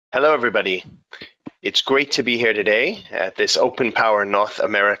Hello, everybody. It's great to be here today at this OpenPOWER North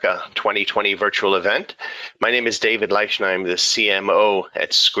America 2020 virtual event. My name is David Leichner. I'm the CMO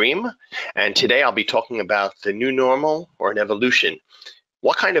at SQREAM, and today I'll be talking about the new normal or an evolution.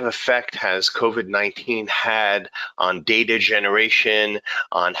 What kind of effect has COVID-19 had on data generation,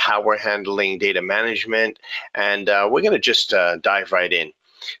 on how we're handling data management? And we're going to just dive right in.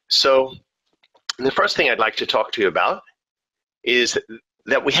 So the first thing I'd like to talk to you about is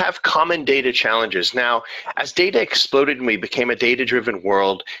that we have common data challenges. Now, as data exploded and we became a data-driven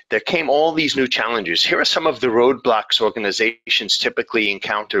world, there came all these new challenges. Here are some of the roadblocks organizations typically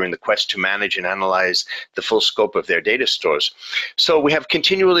encounter in the quest to manage and analyze the full scope of their data stores. So we have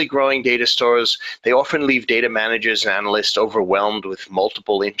continually growing data stores. They often leave data managers and analysts overwhelmed with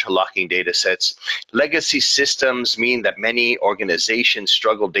multiple interlocking data sets. Legacy systems mean that many organizations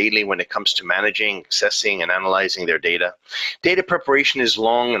struggle daily when it comes to managing, accessing, and analyzing their data. Data preparation is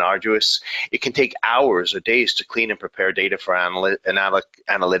long and arduous. It can take hours or days to clean and prepare data for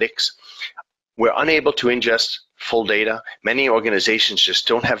analytics. We're unable to ingest full data. Many organizations just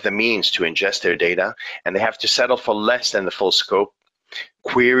don't have the means to ingest their data, and they have to settle for less than the full scope.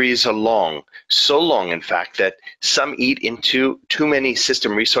 Queries are long, so long in fact that some eat into too many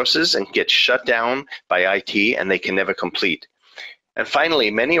system resources and get shut down by IT, and they can never complete. And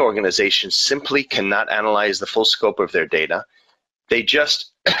finally, many organizations simply cannot analyze the full scope of their data. They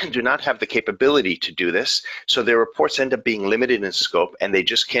just do not have the capability to do this, so their reports end up being limited in scope, and they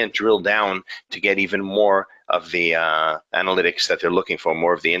just can't drill down to get even more of the analytics that they're looking for,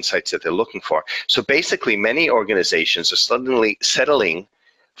 more of the insights that they're looking for. So basically, many organizations are suddenly settling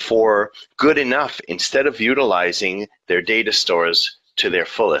for good enough instead of utilizing their data stores to their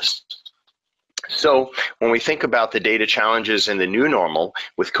fullest. So when we think about the data challenges in the new normal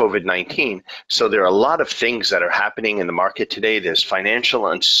with COVID-19, so there are a lot of things that are happening in the market today. There's financial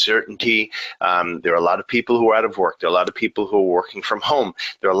uncertainty. There are a lot of people who are out of work. There are a lot of people who are working from home.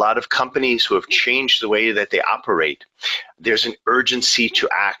 There are a lot of companies who have changed the way that they operate. There's an urgency to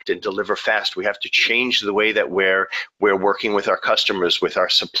act and deliver fast. We have to change the way that we're working with our customers, with our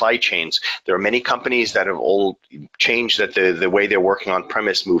supply chains. There are many companies that have all changed that the way they're working on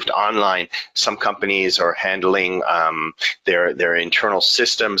premise, moved online. Some companies are handling their internal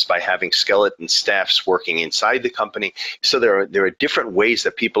systems by having skeleton staffs working inside the company. So there are different ways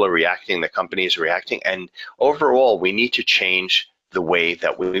that people are reacting, the companies are reacting, and overall we need to change the way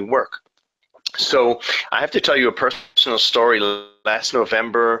that we work. So I have to tell you a personal story. Last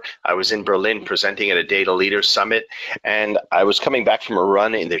November, I was in Berlin presenting at a Data Leaders Summit, and I was coming back from a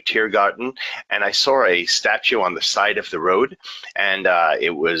run in their Tiergarten, and I saw a statue on the side of the road, and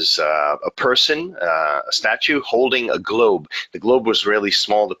it was a person, a statue holding a globe. The globe was really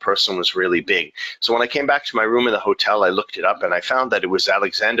small, the person was really big. So when I came back to my room in the hotel, I looked it up, and I found that it was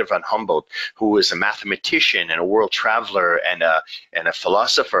Alexander von Humboldt, who was a mathematician and a world traveler and a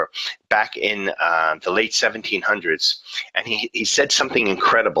philosopher back in the late 1700s. And he said something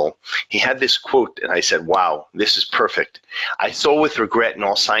incredible. He had this quote, and I said, wow, this is perfect. I saw with regret, and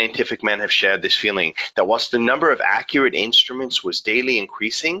all scientific men have shared this feeling, that whilst the number of accurate instruments was daily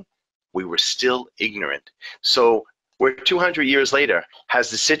increasing, we were still ignorant. So we're 200 years later. Has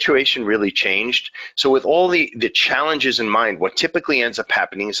the situation really changed? So with all the challenges in mind, what typically ends up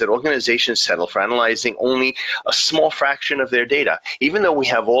happening is that organizations settle for analyzing only a small fraction of their data. Even though we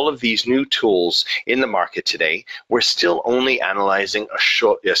have all of these new tools in the market today, we're still only analyzing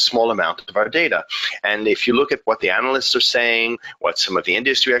a small amount of our data. And if you look at what the analysts are saying, what some of the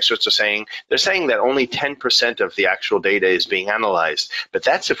industry experts are saying, they're saying that only 10% of the actual data is being analyzed. But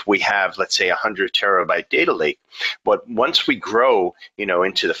that's if we have, let's say, a 100 terabyte data lake. But once we grow,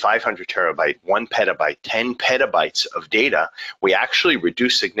 into the 500 terabyte, 1 petabyte, 10 petabytes of data, we actually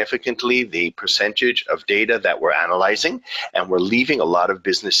reduce significantly the percentage of data that we're analyzing, and we're leaving a lot of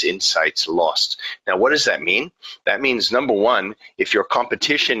business insights lost. Now, what does that mean? That means, number one, if your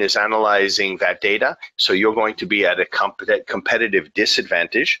competition is analyzing that data, so you're going to be at a competitive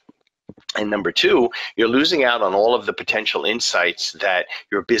disadvantage. And number two, you're losing out on all of the potential insights that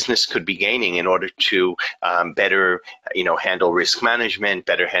your business could be gaining in order to better, handle risk management,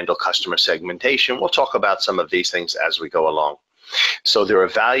 better handle customer segmentation. We'll talk about some of these things as we go along. So there are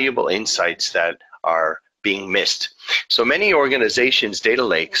valuable insights that are being missed. So many organizations, data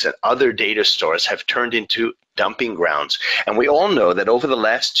lakes, and other data stores have turned into dumping grounds. And we all know that over the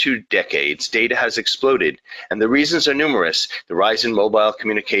last 2 decades, data has exploded. And the reasons are numerous: the rise in mobile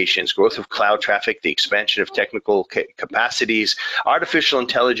communications, growth of cloud traffic, the expansion of technical capacities, artificial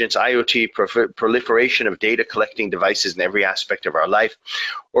intelligence, IoT, proliferation of data collecting devices in every aspect of our life.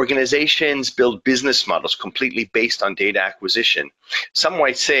 Organizations build business models completely based on data acquisition. Some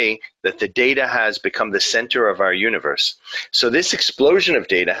might say that the data has become the center of our universe. So this explosion of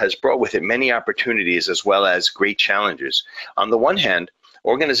data has brought with it many opportunities as well as great challenges. On the one hand,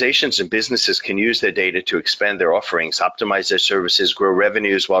 organizations and businesses can use their data to expand their offerings, optimize their services, grow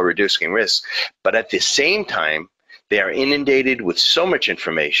revenues while reducing risks. But at the same time, they are inundated with so much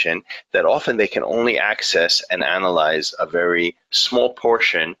information that often they can only access and analyze a very small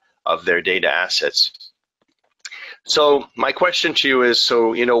portion of their data assets. So my question to you is,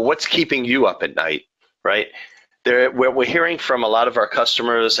 what's keeping you up at night, right? What we're hearing from a lot of our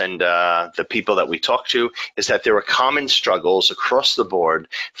customers and the people that we talk to is that there are common struggles across the board,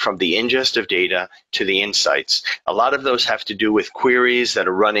 from the ingest of data to the insights. A lot of those have to do with queries that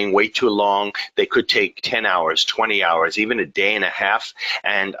are running way too long. They could take 10 hours, 20 hours, even a day and a half.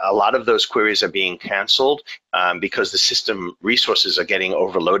 And a lot of those queries are being canceled because the system resources are getting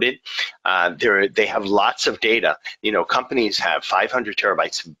overloaded. They have lots of data. Companies have 500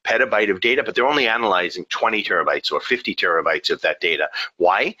 terabytes, petabyte of data, but they're only analyzing 20 terabytes or 50 terabytes of that data.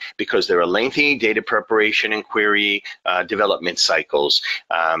 Why? Because there are lengthy data preparation and query development cycles.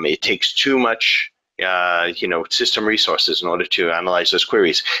 It takes too much system resources in order to analyze those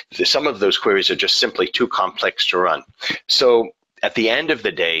queries. Some of those queries are just simply too complex to run. So at the end of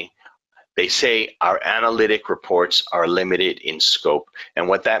the day, they say our analytic reports are limited in scope. And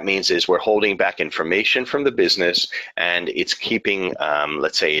what that means is we're holding back information from the business, and it's keeping,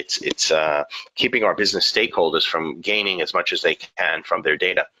 it's keeping our business stakeholders from gaining as much as they can from their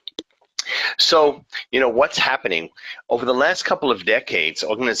data. So, what's happening? Over the last couple of decades,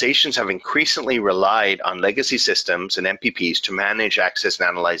 organizations have increasingly relied on legacy systems and MPPs to manage, access, and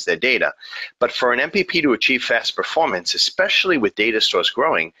analyze their data. But for an MPP to achieve fast performance, especially with data stores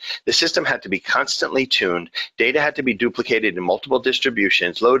growing, the system had to be constantly tuned, data had to be duplicated in multiple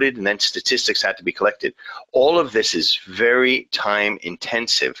distributions, loaded, and then statistics had to be collected. All of this is very time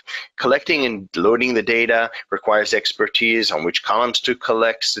intensive. Collecting and loading the data requires expertise on which columns to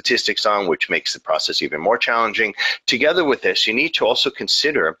collect statistics on, which makes the process even more challenging. Together with this, you need to also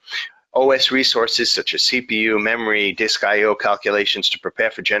consider OS resources such as CPU, memory, disk I/O calculations to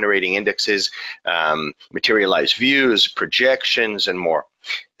prepare for generating indexes, materialized views, projections, and more.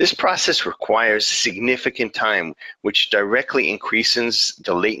 This process requires significant time, which directly increases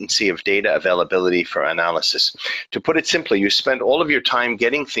the latency of data availability for analysis. To put it simply, you spend all of your time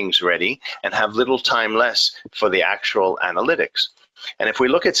getting things ready and have little time less for the actual analytics. And if we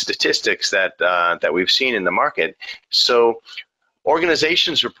look at statistics that we've seen in the market, so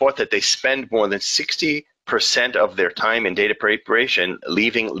organizations report that they spend more than 60% of their time in data preparation,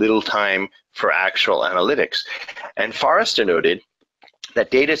 leaving little time for actual analytics. And Forrester noted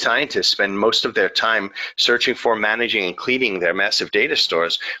that data scientists spend most of their time searching for, managing, and cleaning their massive data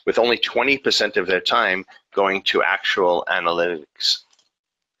stores, with only 20% of their time going to actual analytics.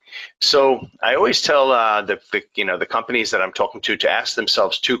 So I always tell the companies that I'm talking to ask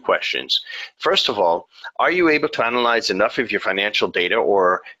themselves two questions. First of all, are you able to analyze enough of your financial data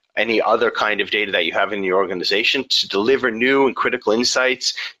or any other kind of data that you have in your organization to deliver new and critical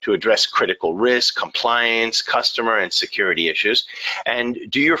insights to address critical risk, compliance, customer, and security issues? And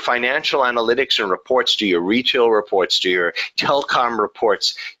do your financial analytics and reports, do your retail reports, do your telecom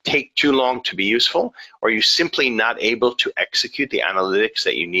reports take too long to be useful? Or are you simply not able to execute the analytics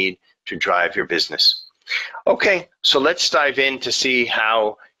that you need to drive your business? Okay, so let's dive in to see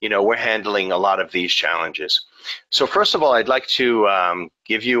how we're handling a lot of these challenges. So first of all, I'd like to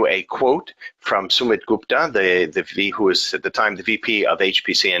give you a quote from Sumit Gupta, who was at the time the VP of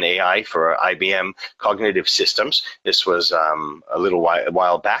HPC and AI for IBM Cognitive Systems. This was a little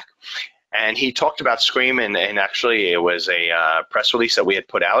while back. And he talked about SQREAM, and actually it was a press release that we had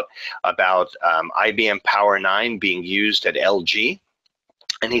put out about IBM Power 9 being used at LG.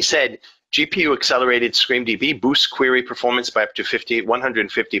 And he said, GPU accelerated SQREAM-DB boosts query performance by up to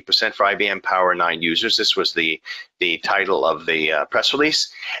 150% for IBM Power 9 users. This was the title of the press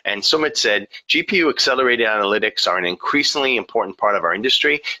release. And Sumit said, GPU accelerated analytics are an increasingly important part of our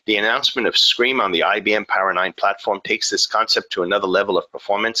industry. The announcement of SQREAM on the IBM Power 9 platform takes this concept to another level of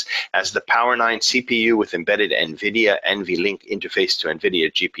performance, as the Power 9 CPU with embedded NVIDIA NVLink interface to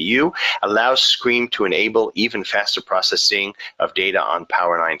NVIDIA GPU allows SQREAM to enable even faster processing of data on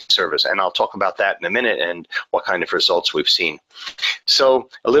Power 9 servers. And I'll talk about that in a minute and what kind of results we've seen. So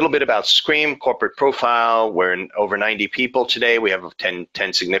a little bit about SQREAM, corporate profile. We're over 90 people today. We have 10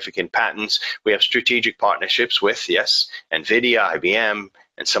 significant patents. We have strategic partnerships with, yes, NVIDIA, IBM,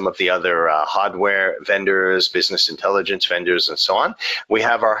 and some of the other hardware vendors, business intelligence vendors, and so on. We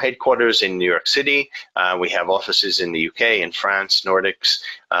have our headquarters in New York City. We have offices in the UK, in France, Nordics,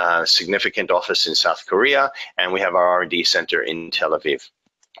 significant office in South Korea, and we have our R&D center in Tel Aviv.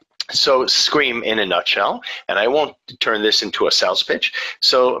 So SQREAM in a nutshell, and I won't turn this into a sales pitch.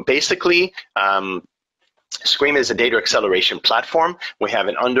 So basically, SQREAM is a data acceleration platform. We have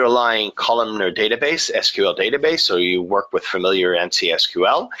an underlying columnar database, SQL database, so you work with familiar ANSI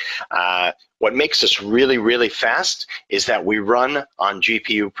SQL. What makes us really, really fast is that we run on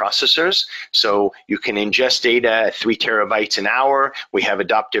GPU processors. So you can ingest data at 3 terabytes an hour. We have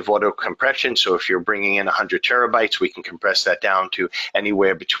adaptive auto compression. So if you're bringing in 100 terabytes, we can compress that down to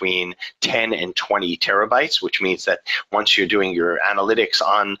anywhere between 10 and 20 terabytes, which means that once you're doing your analytics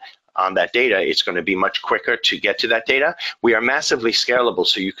on that data, it's going to be much quicker to get to that data. We are massively scalable,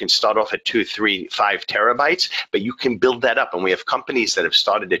 so you can start off at 2, 3, 5 terabytes, but you can build that up. And we have companies that have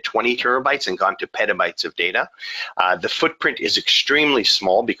started at 20 terabytes and gone to petabytes of data. The footprint is extremely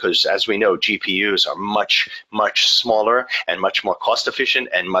small because, as we know, GPUs are much, much smaller and much more cost efficient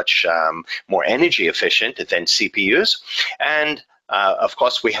and much more energy efficient than CPUs. And of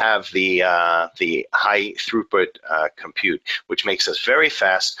course, we have the high throughput compute, which makes us very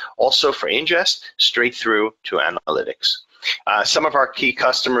fast, also for ingest, straight through to analytics. Some of our key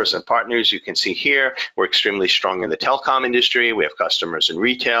customers and partners you can see here. We're extremely strong in the telecom industry. We have customers in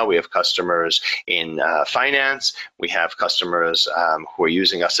retail. We have customers in finance. We have customers who are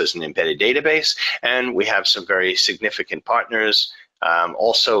using us as an embedded database. And we have some very significant partners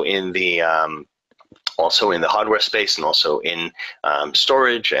also in the hardware space and also in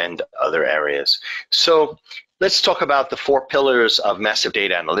storage and other areas. So let's talk about the 4 pillars of massive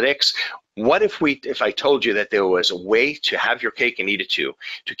data analytics. What if I told you that there was a way to have your cake and eat it too,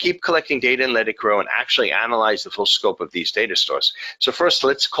 to keep collecting data and let it grow and actually analyze the full scope of these data stores? So first,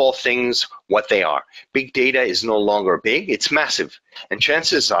 let's call things what they are. Big data is no longer big, it's massive. And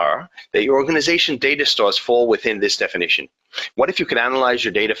chances are that your organization data stores fall within this definition. What if you could analyze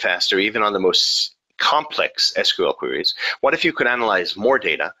your data faster, even on the most complex SQL queries? What if you could analyze more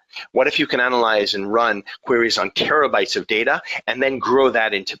data? What if you can analyze and run queries on terabytes of data and then grow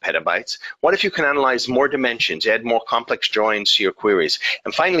that into petabytes? What if you can analyze more dimensions, add more complex joins to your queries?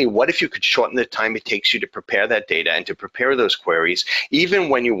 And finally, what if you could shorten the time it takes you to prepare that data and to prepare those queries, even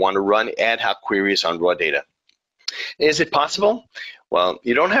when you want to run ad hoc queries on raw data? Is it possible? Well,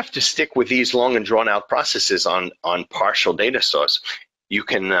 you don't have to stick with these long and drawn out processes on partial data stores. You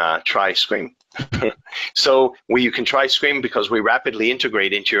can try SQREAM. So you can try SQREAM because we rapidly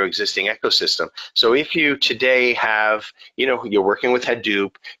integrate into your existing ecosystem. So if you today have, you're working with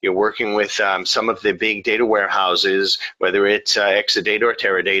Hadoop, you're working with some of the big data warehouses, whether it's Exadata or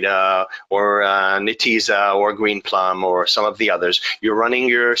Teradata or Netezza or Greenplum or some of the others, you're running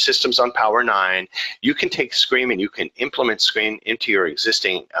your systems on Power 9, you can take SQREAM and you can implement SQREAM into your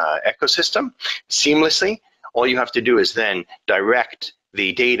existing ecosystem seamlessly. All you have to do is then direct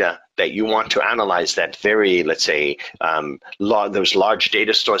the data that you want to analyze, that very, let's say, those large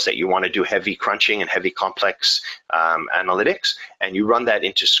data stores that you want to do heavy crunching and heavy complex analytics, and you run that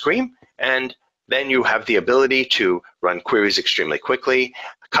into SQREAM, and then you have the ability to run queries extremely quickly,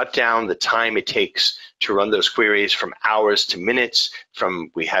 cut down the time it takes to run those queries from hours to minutes.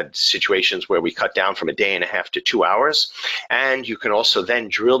 We had situations where we cut down from a day and a half to 2 hours. And you can also then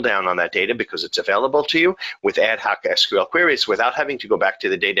drill down on that data because it's available to you with ad hoc SQL queries without having to go back to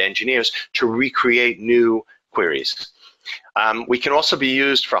the data engineers to recreate new queries. We can also be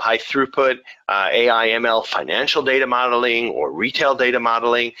used for high throughput AI, ML, financial data modeling or retail data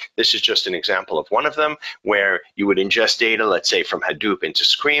modeling. This is just an example of one of them where you would ingest data, let's say from Hadoop into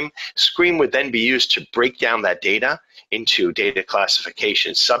SQREAM. SQREAM would then be used to break down that data into data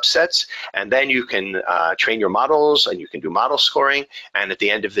classification subsets, and then you can train your models and you can do model scoring, and at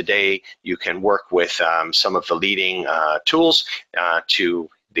the end of the day you can work with some of the leading tools to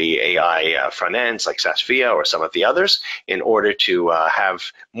the AI front ends like SASVIA or some of the others in order to have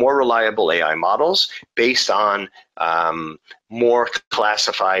more reliable AI models based on more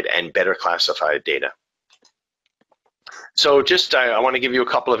classified and better classified data. So just I want to give you a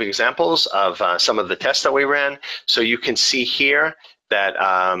couple of examples of some of the tests that we ran. So you can see here that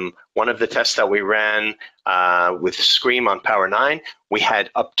one of the tests that we ran with SQREAM on Power 9, we had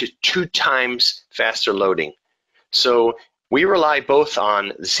up to 2 times faster loading. So We rely both on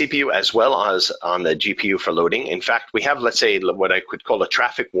the CPU as well as on the GPU for loading. In fact, we have, let's say, what I could call a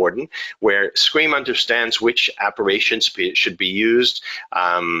traffic warden, where SQREAM understands which operations should be used,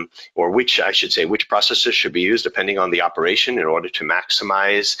 or which, I should say, which processors should be used depending on the operation in order to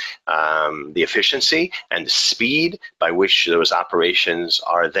maximize the efficiency and the speed by which those operations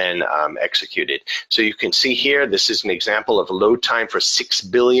are then executed. So you can see here, this is an example of a load time for 6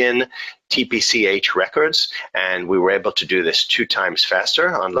 billion TPCH records, and we were able to do this 2 times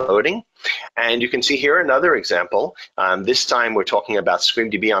faster on loading. And you can see here another example. This time we're talking about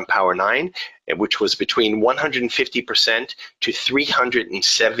SQREAM on Power 9, which was between 150% to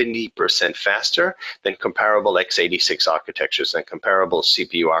 370% faster than comparable x86 architectures and comparable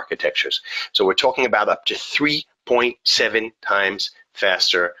CPU architectures. So we're talking about up to 3.7 times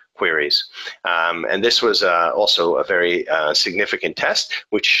faster queries. And this was also a very significant test,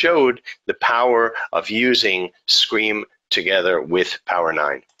 which showed the power of using SQREAM together with Power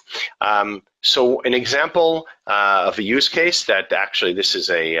 9. So an example of a use case that actually this is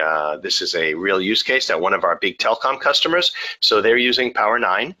a real use case that one of our big telecom customers. So they're using Power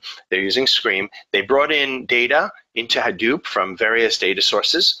 9, they're using SQREAM. They brought in data into Hadoop from various data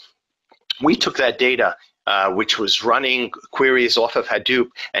sources. We took that data, which was running queries off of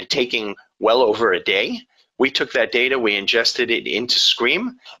Hadoop and taking well over a day. We took that data, we ingested it into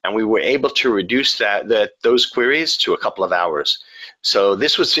SQREAM, and we were able to reduce those queries to a couple of hours. So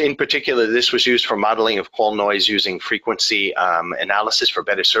this was, in particular, this was used for modeling of call noise using frequency analysis for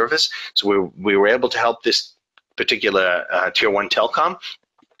better service. So we were able to help this particular tier 1 telecom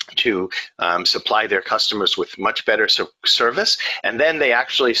to supply their customers with much better service. And then they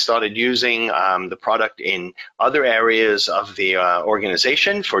actually started using the product in other areas of the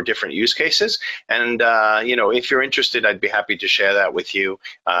organization for different use cases. And you know, if you're interested, I'd be happy to share that with you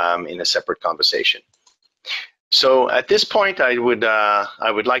in a separate conversation. So at this point, I would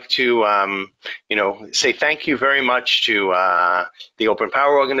like to you know, say thank you very much to the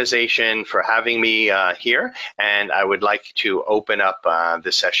OpenPOWER organization for having me here, and I would like to open up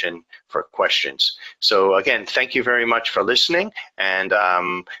the session for questions. So again, thank you very much for listening, and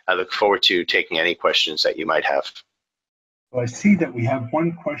I look forward to taking any questions that you might have. Well, I see that we have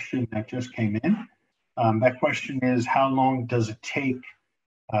one question that just came in. That question is, how long does it take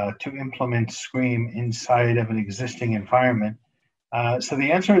to implement SQREAM inside of an existing environment? So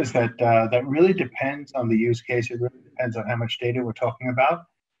the answer is that that really depends on the use case. It really depends on how much data we're talking about.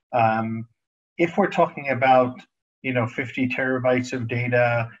 If we're talking about, you know, 50 terabytes of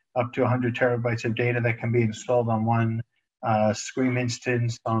data, up to 100 terabytes of data that can be installed on one SQREAM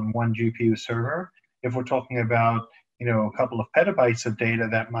instance on one GPU server. If we're talking about, you know, a couple of petabytes of data,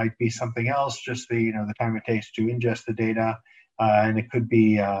 that might be something else, just the, you know, the time it takes to ingest the data. And it could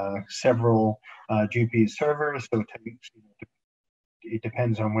be several GPU servers, so it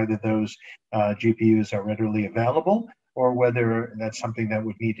depends on whether those GPUs are readily available or whether that's something that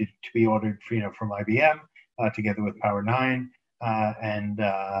would need to be ordered, you know, from IBM together with Power 9. And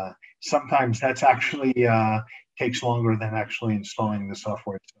sometimes that's actually takes longer than actually installing the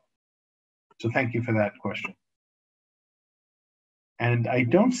software itself. So thank you for that question. And I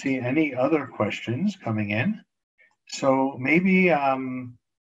don't see any other questions coming in. So maybe it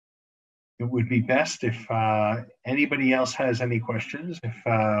would be best if anybody else has any questions, if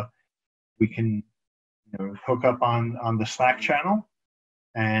we can, you know, hook up on the Slack channel,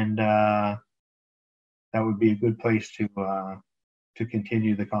 and that would be a good place to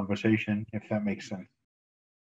continue the conversation, if that makes sense.